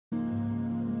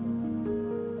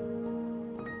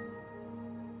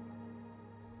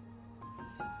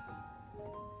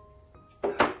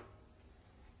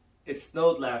It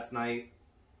snowed last night,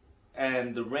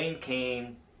 and the rain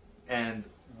came and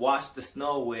washed the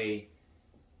snow away,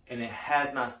 and it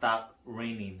has not stopped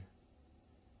raining.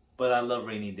 But I love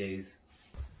rainy days.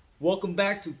 Welcome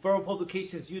back to Furrow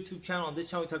Publications YouTube channel. On this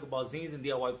channel we talk about zines and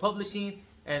DIY publishing.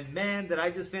 And man, that I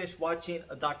just finished watching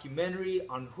a documentary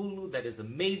on Hulu that is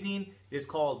amazing. It's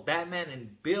called Batman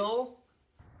and Bill.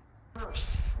 First,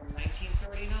 from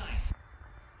 1939,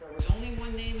 there was only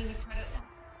one name in the credit line.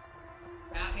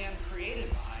 Batman created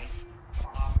by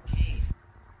Bob Kane.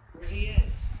 Here he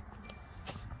is.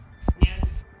 And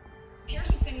here's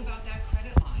the thing about that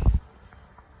credit line.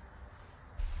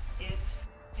 It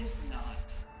is not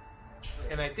true.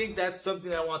 And I think that's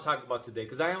something that I want to talk about today,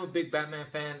 because I am a big Batman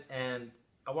fan, and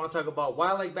I want to talk about why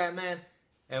I like Batman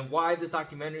and why this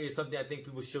documentary is something I think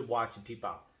people should watch and peep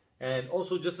out. And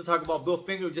also just to talk about Bill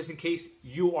Finger, just in case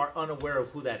you are unaware of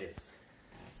who that is.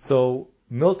 So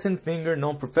Milton Finger,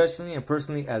 known professionally and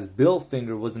personally as Bill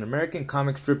Finger, was an American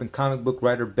comic strip and comic book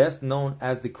writer best known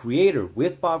as the creator,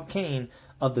 with Bob Kane,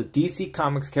 of the DC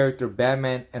Comics character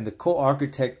Batman and the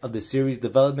co-architect of the series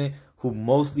development, who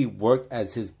mostly worked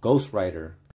as his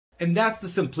ghostwriter. And that's the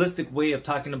simplistic way of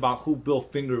talking about who Bill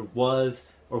Finger was,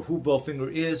 or who Bill Finger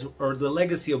is, or the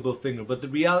legacy of Bill Finger. But the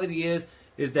reality is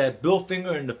that Bill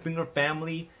Finger and the Finger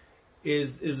family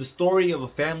is the story of a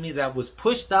family that was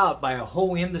pushed out by a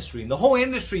whole industry. And the whole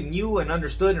industry knew and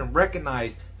understood and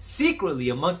recognized secretly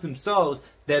amongst themselves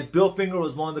that Bill Finger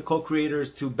was one of the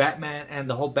co-creators to Batman and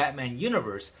the whole Batman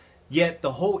universe. Yet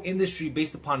the whole industry,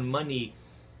 based upon money,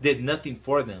 did nothing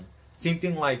for them. Same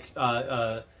thing like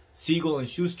Siegel and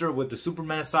Schuster with the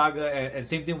Superman saga, and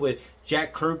same thing with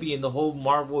Jack Kirby and the whole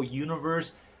Marvel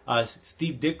universe.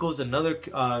 Steve Ditko's another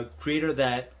creator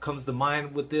that comes to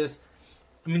mind with this.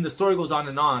 I mean, the story goes on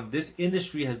and on. This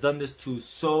industry has done this to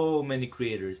so many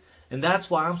creators. And that's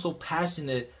why I'm so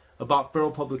passionate about Furrow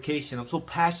Publication. I'm so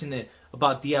passionate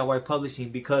about DIY publishing,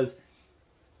 because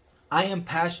I am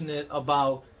passionate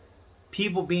about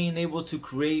people being able to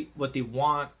create what they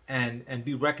want and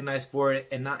be recognized for it,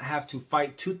 and not have to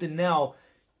fight tooth and nail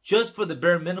just for the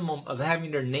bare minimum of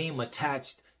having their name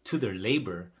attached to their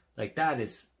labor. Like, that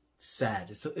is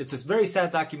sad. It's a very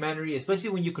sad documentary,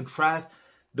 especially when you contrast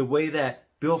the way that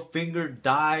Bill Finger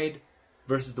died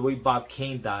versus the way Bob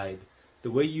Kane died.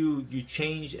 The way you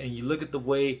change and you look at the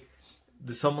way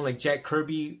someone like Jack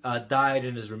Kirby died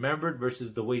and is remembered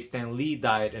versus the way Stan Lee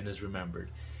died and is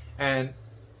remembered. And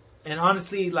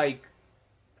honestly, like,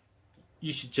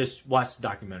 you should just watch the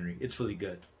documentary. It's really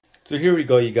good. So here we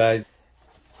go, you guys.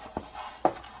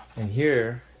 And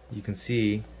here you can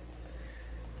see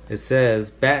it says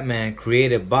Batman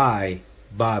created by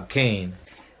Bob Kane.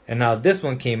 And now this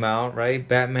one came out, right?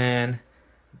 Batman,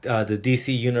 the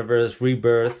DC Universe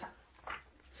Rebirth.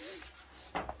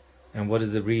 And what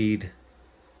does it read?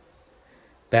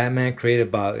 Batman created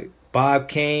by Bob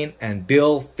Kane and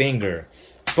Bill Finger.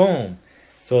 Boom.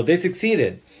 So they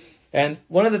succeeded. And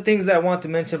one of the things that I want to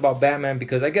mention about Batman,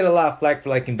 because I get a lot of flack for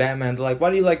liking Batman. They're like,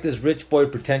 why do you like this rich boy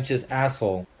pretentious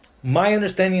asshole? My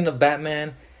understanding of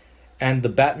Batman and the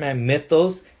Batman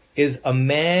mythos is a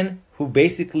man who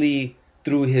basically,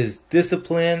 through his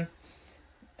discipline,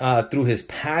 through his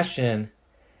passion,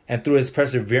 and through his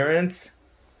perseverance,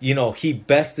 you know, he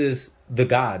bests the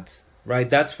gods, right?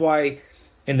 That's why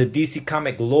in the DC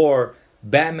comic lore,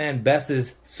 Batman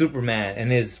bests Superman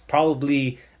and is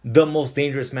probably the most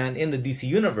dangerous man in the DC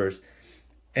universe.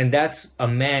 And that's a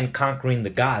man conquering the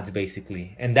gods,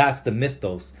 basically. And that's the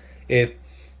mythos. If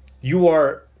you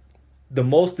are the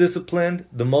most disciplined,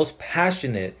 the most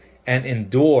passionate, and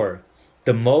endure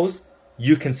the most,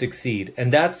 you can succeed.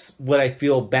 And that's what I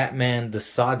feel Batman the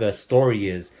Saga story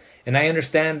is. And I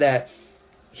understand that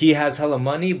he has hella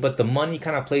money, but the money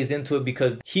kind of plays into it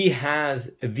because he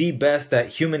has the best that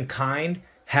humankind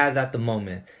has at the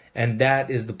moment. And that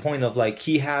is the point of, like,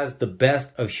 he has the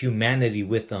best of humanity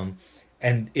with him,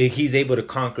 and he's able to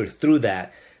conquer through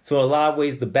that. So in a lot of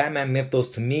ways, the Batman mythos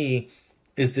to me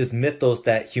is this mythos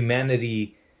that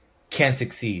humanity can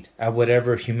succeed at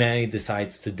whatever humanity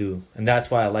decides to do. And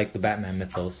that's why I like the Batman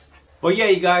mythos. Well, yeah,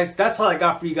 you guys, that's all I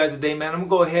got for you guys today, man. I'm gonna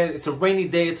go ahead. It's a rainy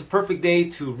day. It's a perfect day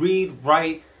to read,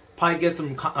 write, probably get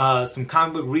some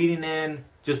comic book reading in.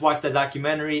 Just watch that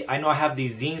documentary. I know I have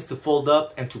these zines to fold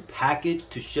up and to package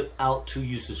to ship out to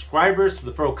you subscribers to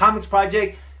the Furrow Comics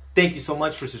Project. Thank you so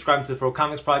much for subscribing to the Furrow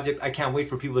Comics Project. I can't wait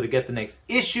for people to get the next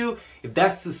issue. If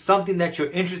that's something that you're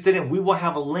interested in, we will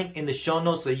have a link in the show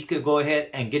notes so that you can go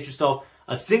ahead and get yourself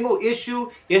a single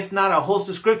issue, if not a whole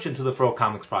subscription to the Furrow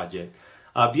Comics Project.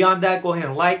 Beyond that, go ahead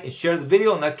and like and share the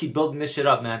video, and let's keep building this shit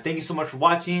up, man. Thank you so much for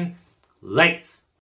watching. Lights.